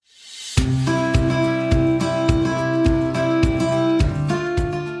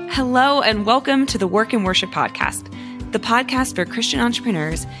Hello, and welcome to the Work and Worship Podcast, the podcast for Christian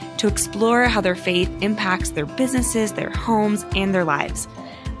entrepreneurs to explore how their faith impacts their businesses, their homes, and their lives.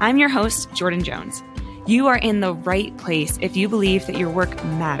 I'm your host, Jordan Jones. You are in the right place if you believe that your work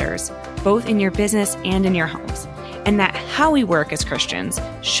matters, both in your business and in your homes, and that how we work as Christians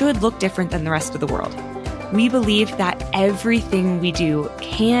should look different than the rest of the world. We believe that everything we do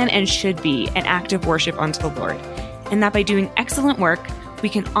can and should be an act of worship unto the Lord, and that by doing excellent work, we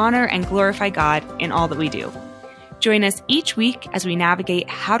can honor and glorify God in all that we do. Join us each week as we navigate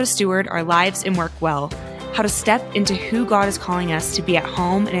how to steward our lives and work well, how to step into who God is calling us to be at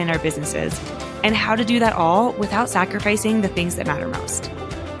home and in our businesses, and how to do that all without sacrificing the things that matter most.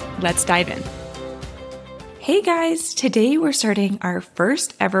 Let's dive in. Hey guys, today we're starting our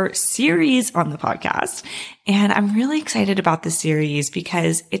first ever series on the podcast. And I'm really excited about this series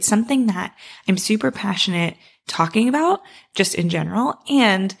because it's something that I'm super passionate talking about just in general.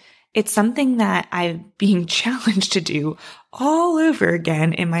 And it's something that I'm being challenged to do all over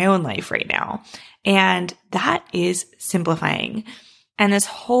again in my own life right now. And that is simplifying. And this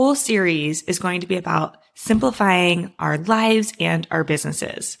whole series is going to be about simplifying our lives and our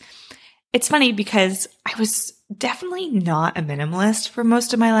businesses. It's funny because I was definitely not a minimalist for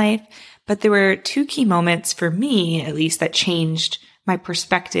most of my life, but there were two key moments for me, at least, that changed my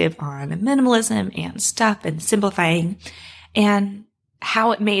perspective on minimalism and stuff and simplifying, and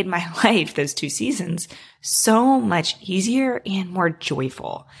how it made my life, those two seasons, so much easier and more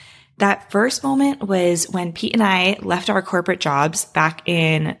joyful. That first moment was when Pete and I left our corporate jobs back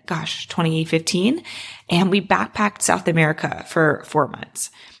in, 2015, and we backpacked South America for 4 months.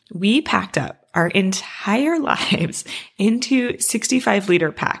 We packed up our entire lives into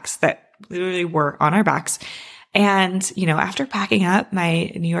 65-liter packs that literally were on our backs. And, after packing up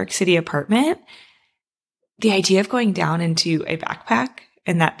my New York City apartment, the idea of going down into a backpack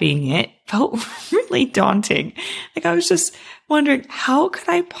and that being it felt really daunting. Like I was just wondering, how could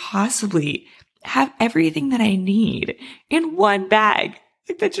I possibly have everything that I need in one bag?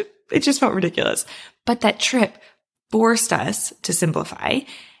 It just felt ridiculous. But that trip forced us to simplify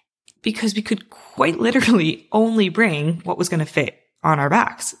because we could quite literally only bring what was going to fit on our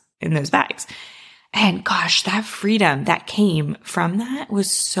backs in those bags. And gosh, that freedom that came from that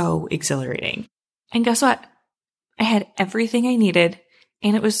was so exhilarating. And guess what? I had everything I needed,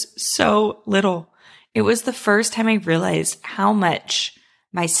 and it was so little. It was the first time I realized how much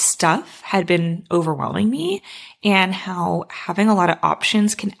my stuff had been overwhelming me and how having a lot of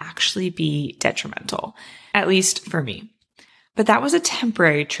options can actually be detrimental, at least for me. But that was a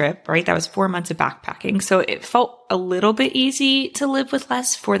temporary trip, right? That was 4 months of backpacking. So it felt a little bit easy to live with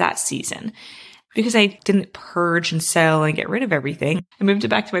less for that season because I didn't purge and sell and get rid of everything. I moved it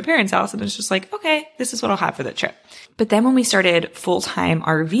back to my parents' house and it was just like, okay, this is what I'll have for the trip. But then when we started full-time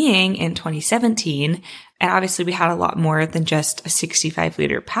RVing in 2017, and obviously we had a lot more than just a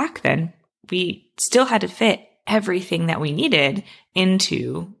 65-liter pack then, we still had to fit everything that we needed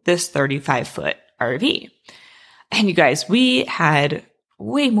into this 35-foot RV. And you guys, we had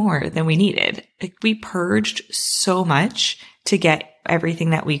way more than we needed. Like we purged so much to get everything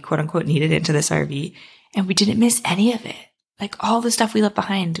that we quote unquote needed into this RV, and we didn't miss any of it. Like all the stuff we left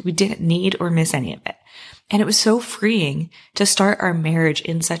behind, we didn't need or miss any of it. And it was so freeing to start our marriage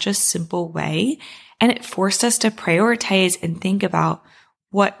in such a simple way. And it forced us to prioritize and think about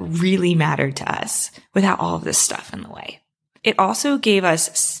what really mattered to us without all of this stuff in the way. It also gave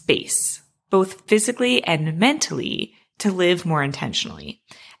us space, both physically and mentally, to live more intentionally.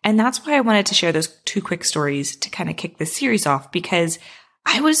 And that's why I wanted to share those two quick stories to kind of kick this series off, because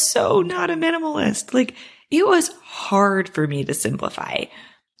I was so not a minimalist. Like it was hard for me to simplify.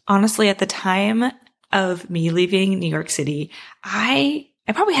 Honestly, at the time of me leaving New York City, I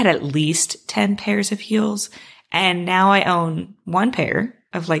probably had at least 10 pairs of heels. And now I own one pair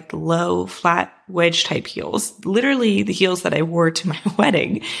of like low, flat wedge type heels, literally the heels that I wore to my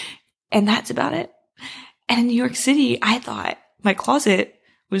wedding. And that's about it. And in New York City, I thought my closet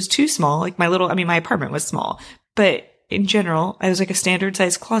was too small. Like my apartment was small, but in general, I was like a standard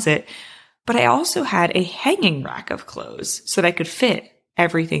size closet. But I also had a hanging rack of clothes so that I could fit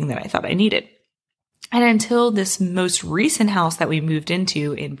everything that I thought I needed. And until this most recent house that we moved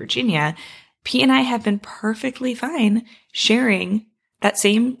into in Virginia, Pete and I have been perfectly fine sharing that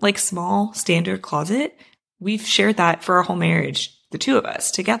same like small standard closet. We've shared that for our whole marriage, the two of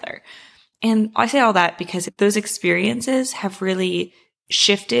us together. And I say all that because those experiences have really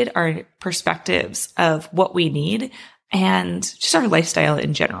shifted our perspectives of what we need and just our lifestyle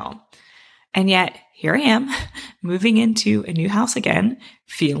in general. And yet here I am moving into a new house again,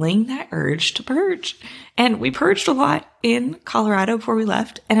 feeling that urge to purge. And we purged a lot in Colorado before we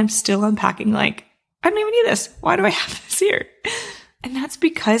left. And I'm still unpacking like, I don't even need this. Why do I have this here? And that's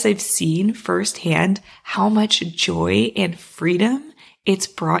because I've seen firsthand how much joy and freedom it's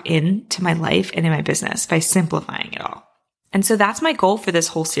brought into my life and in my business by simplifying it all. And so that's my goal for this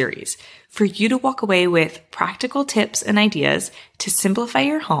whole series, for you to walk away with practical tips and ideas to simplify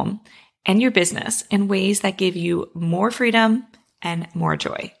your home and your business in ways that give you more freedom and more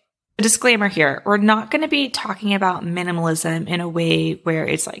joy. A disclaimer here, we're not going to be talking about minimalism in a way where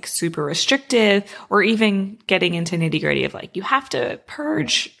it's like super restrictive or even getting into nitty-gritty of like, you have to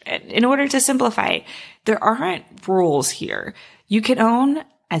purge in order to simplify. There aren't rules here. You can own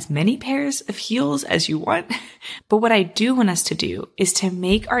as many pairs of heels as you want. But what I do want us to do is to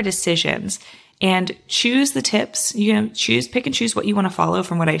make our decisions and choose the tips. Pick and choose what you want to follow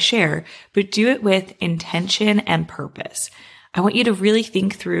from what I share, but do it with intention and purpose. I want you to really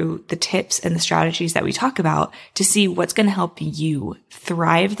think through the tips and the strategies that we talk about to see what's going to help you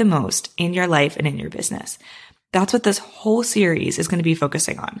thrive the most in your life and in your business. That's what this whole series is going to be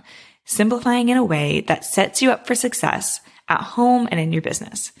focusing on. Simplifying in a way that sets you up for success at home and in your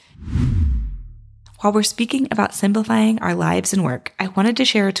business. While we're speaking about simplifying our lives and work, I wanted to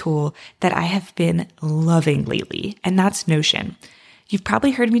share a tool that I have been loving lately, and that's Notion. You've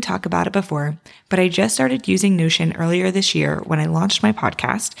probably heard me talk about it before, but I just started using Notion earlier this year when I launched my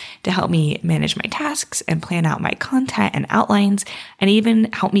podcast to help me manage my tasks and plan out my content and outlines, and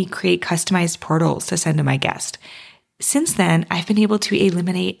even help me create customized portals to send to my guest. Since then, I've been able to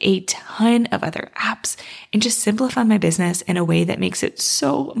eliminate a ton of other apps and just simplify my business in a way that makes it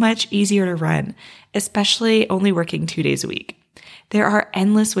so much easier to run, especially only working 2 days a week. There are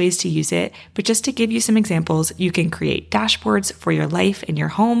endless ways to use it, but just to give you some examples, you can create dashboards for your life and your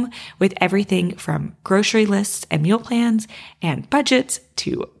home with everything from grocery lists and meal plans and budgets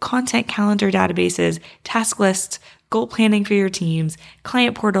to content calendar databases, task lists, goal planning for your teams,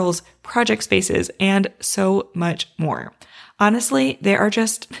 client portals, project spaces, and so much more. Honestly, there are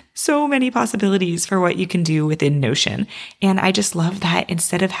just so many possibilities for what you can do within Notion. And I just love that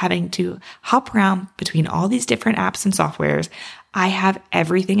instead of having to hop around between all these different apps and softwares, I have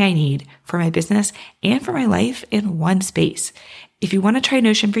everything I need for my business and for my life in one space. If you want to try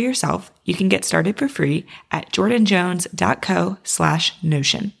Notion for yourself, you can get started for free at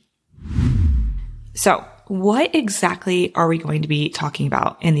jordanjones.co/Notion. So, what exactly are we going to be talking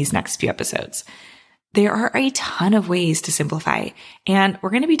about in these next few episodes? There are a ton of ways to simplify, and we're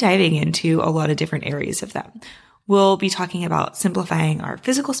going to be diving into a lot of different areas of them. We'll be talking about simplifying our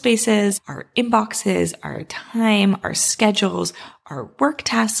physical spaces, our inboxes, our time, our schedules, our work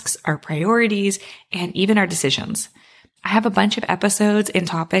tasks, our priorities, and even our decisions. I have a bunch of episodes and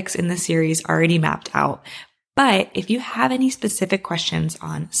topics in this series already mapped out. But if you have any specific questions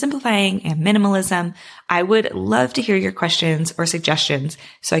on simplifying and minimalism, I would love to hear your questions or suggestions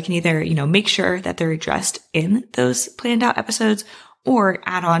so I can either, make sure that they're addressed in those planned out episodes or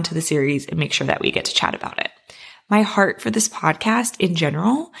add on to the series and make sure that we get to chat about it. My heart for this podcast in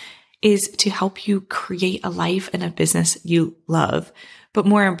general is to help you create a life and a business you love, but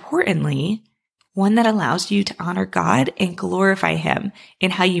more importantly, one that allows you to honor God and glorify Him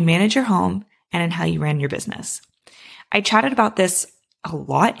in how you manage your home and in how you ran your business. I chatted about this a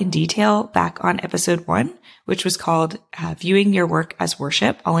lot in detail back on episode 1, which was called Viewing Your Work as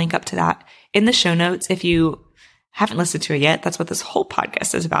Worship. I'll link up to that in the show notes if you haven't listened to it yet. That's what this whole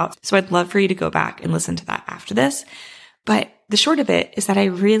podcast is about. So I'd love for you to go back and listen to that after this. But the short of it is that I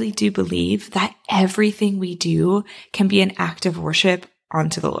really do believe that everything we do can be an act of worship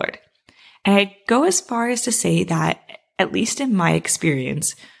unto the Lord. And I'd go as far as to say that, at least in my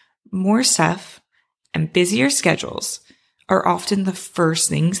experience, more stuff and busier schedules are often the first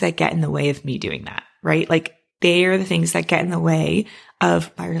things that get in the way of me doing that, right? Like they are the things that get in the way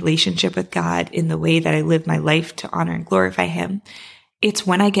of my relationship with God, in the way that I live my life to honor and glorify Him. It's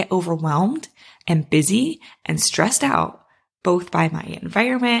when I get overwhelmed and busy and stressed out, both by my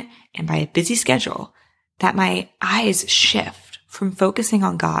environment and by a busy schedule, that my eyes shift from focusing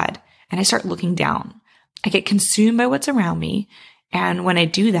on God and I start looking down. I get consumed by what's around me. And when I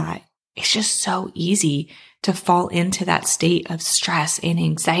do that, it's just so easy to fall into that state of stress and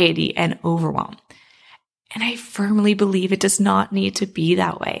anxiety and overwhelm. And I firmly believe it does not need to be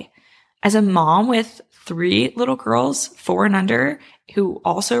that way. As a mom with 3 little girls, 4 and under, who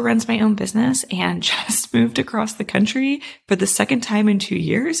also runs my own business and just moved across the country for the second time in 2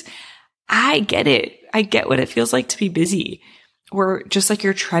 years, I get it. I get what it feels like to be busy, or just like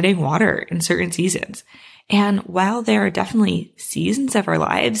you're treading water in certain seasons. And while there are definitely seasons of our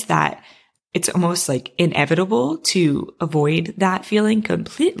lives that it's almost like inevitable to avoid that feeling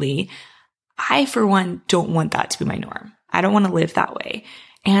completely. I, for one, don't want that to be my norm. I don't want to live that way.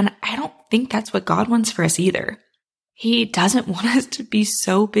 And I don't think that's what God wants for us either. He doesn't want us to be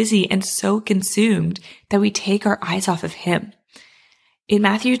so busy and so consumed that we take our eyes off of Him. In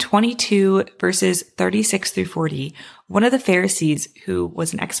Matthew 22, verses 36 through 40, one of the Pharisees, who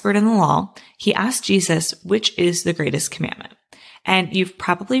was an expert in the law, he asked Jesus, which is the greatest commandment? And you've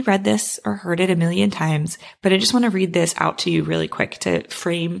probably read this or heard it a million times, but I just want to read this out to you really quick to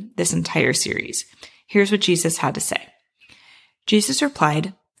frame this entire series. Here's what Jesus had to say. Jesus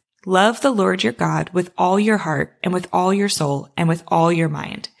replied, "Love the Lord your God with all your heart and with all your soul and with all your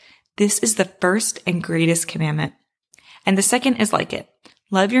mind. This is the first and greatest commandment. And the second is like it.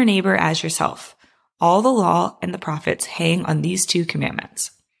 Love your neighbor as yourself. All the law and the prophets hang on these two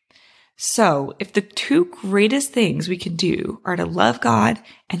commandments." So if the two greatest things we can do are to love God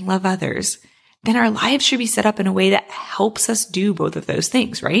and love others, then our lives should be set up in a way that helps us do both of those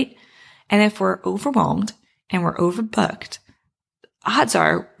things, right? And if we're overwhelmed and we're overbooked, odds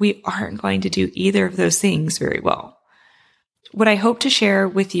are we aren't going to do either of those things very well. What I hope to share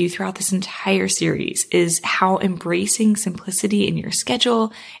with you throughout this entire series is how embracing simplicity in your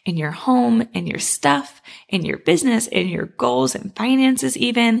schedule, in your home, in your stuff, in your business, in your goals and finances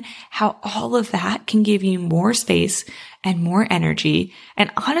even, how all of that can give you more space and more energy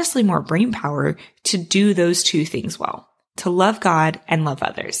and honestly more brain power to do those two things well, to love God and love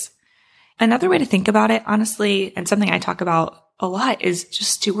others. Another way to think about it, honestly, and something I talk about a lot is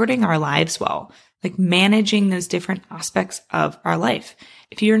just stewarding our lives well. Like managing those different aspects of our life.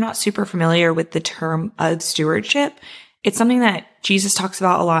 If you're not super familiar with the term of stewardship, it's something that Jesus talks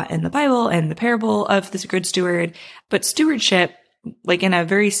about a lot in the Bible and the parable of the good steward. But stewardship, like in a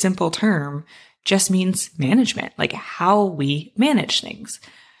very simple term, just means management, like how we manage things.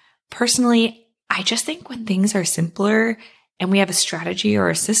 Personally, I just think when things are simpler and we have a strategy or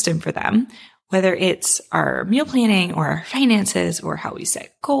a system for them, whether it's our meal planning or our finances or how we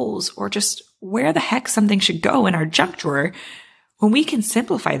set goals or just where the heck something should go in our junk drawer, when we can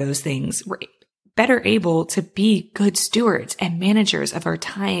simplify those things, we're better able to be good stewards and managers of our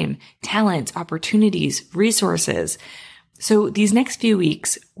time, talents, opportunities, resources. So these next few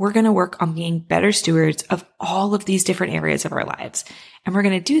weeks, we're going to work on being better stewards of all of these different areas of our lives. And we're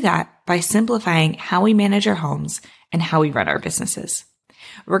going to do that by simplifying how we manage our homes and how we run our businesses.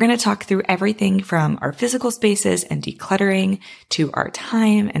 We're going to talk through everything from our physical spaces and decluttering to our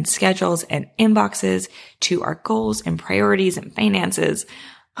time and schedules and inboxes to our goals and priorities and finances.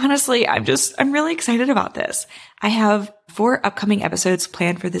 Honestly, I'm really excited about this. I have 4 upcoming episodes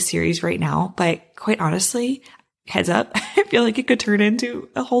planned for this series right now, but quite honestly, heads up, I feel like it could turn into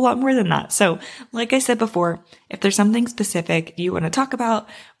a whole lot more than that. So like I said before, if there's something specific you want to talk about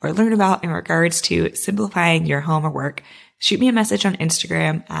or learn about in regards to simplifying your home or work, shoot me a message on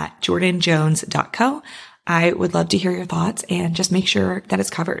Instagram at jordanjones.co. I would love to hear your thoughts and just make sure that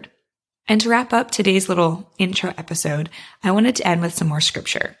it's covered. And to wrap up today's little intro episode, I wanted to end with some more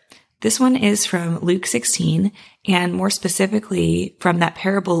scripture. This one is from Luke 16, and more specifically from that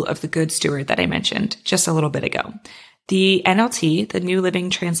parable of the good steward that I mentioned just a little bit ago. The NLT, the New Living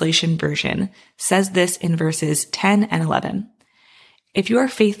Translation version, says this in verses 10 and 11. "If you are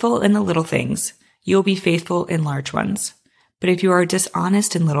faithful in the little things, you'll be faithful in large ones. But if you are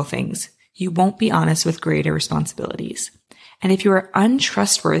dishonest in little things, you won't be honest with greater responsibilities. And if you are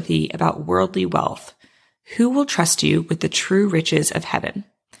untrustworthy about worldly wealth, who will trust you with the true riches of heaven?"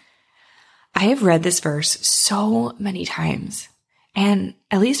 I have read this verse so many times. And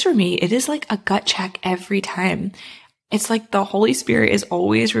at least for me, it is like a gut check every time. It's like the Holy Spirit is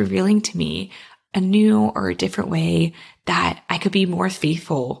always revealing to me a new or a different way that I could be more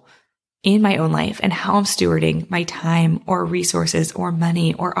faithful in my own life and how I'm stewarding my time or resources or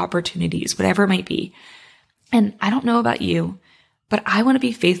money or opportunities, whatever it might be. And I don't know about you, but I want to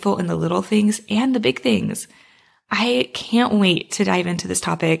be faithful in the little things and the big things. I can't wait to dive into this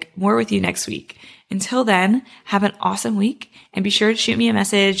topic more with you next week. Until then, have an awesome week and be sure to shoot me a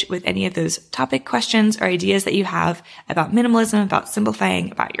message with any of those topic questions or ideas that you have about minimalism, about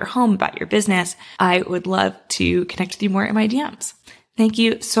simplifying, about your home, about your business. I would love to connect with you more in my DMs. Thank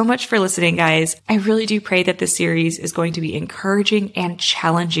you so much for listening, guys. I really do pray that this series is going to be encouraging and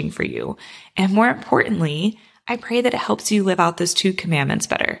challenging for you. And more importantly, I pray that it helps you live out those 2 commandments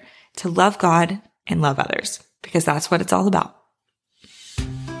better, to love God and love others, because that's what it's all about.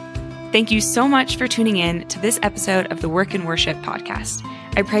 Thank you so much for tuning in to this episode of the Work and Worship podcast.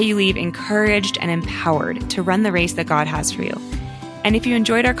 I pray you leave encouraged and empowered to run the race that God has for you. And if you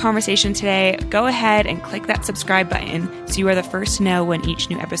enjoyed our conversation today, go ahead and click that subscribe button so you are the first to know when each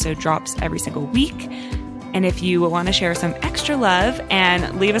new episode drops every single week. And if you want to share some extra love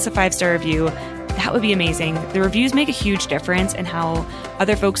and leave us a 5-star review, that would be amazing. The reviews make a huge difference in how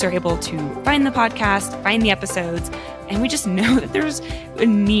other folks are able to find the podcast, find the episodes, and we just know that there's a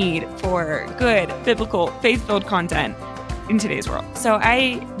need for good, biblical, faith-filled content in today's world. So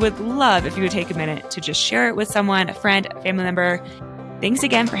I would love if you would take a minute to just share it with someone, a friend, a family member. Thanks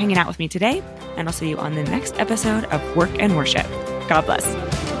again for hanging out with me today, and I'll see you on the next episode of Work and Worship. God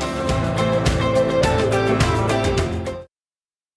bless.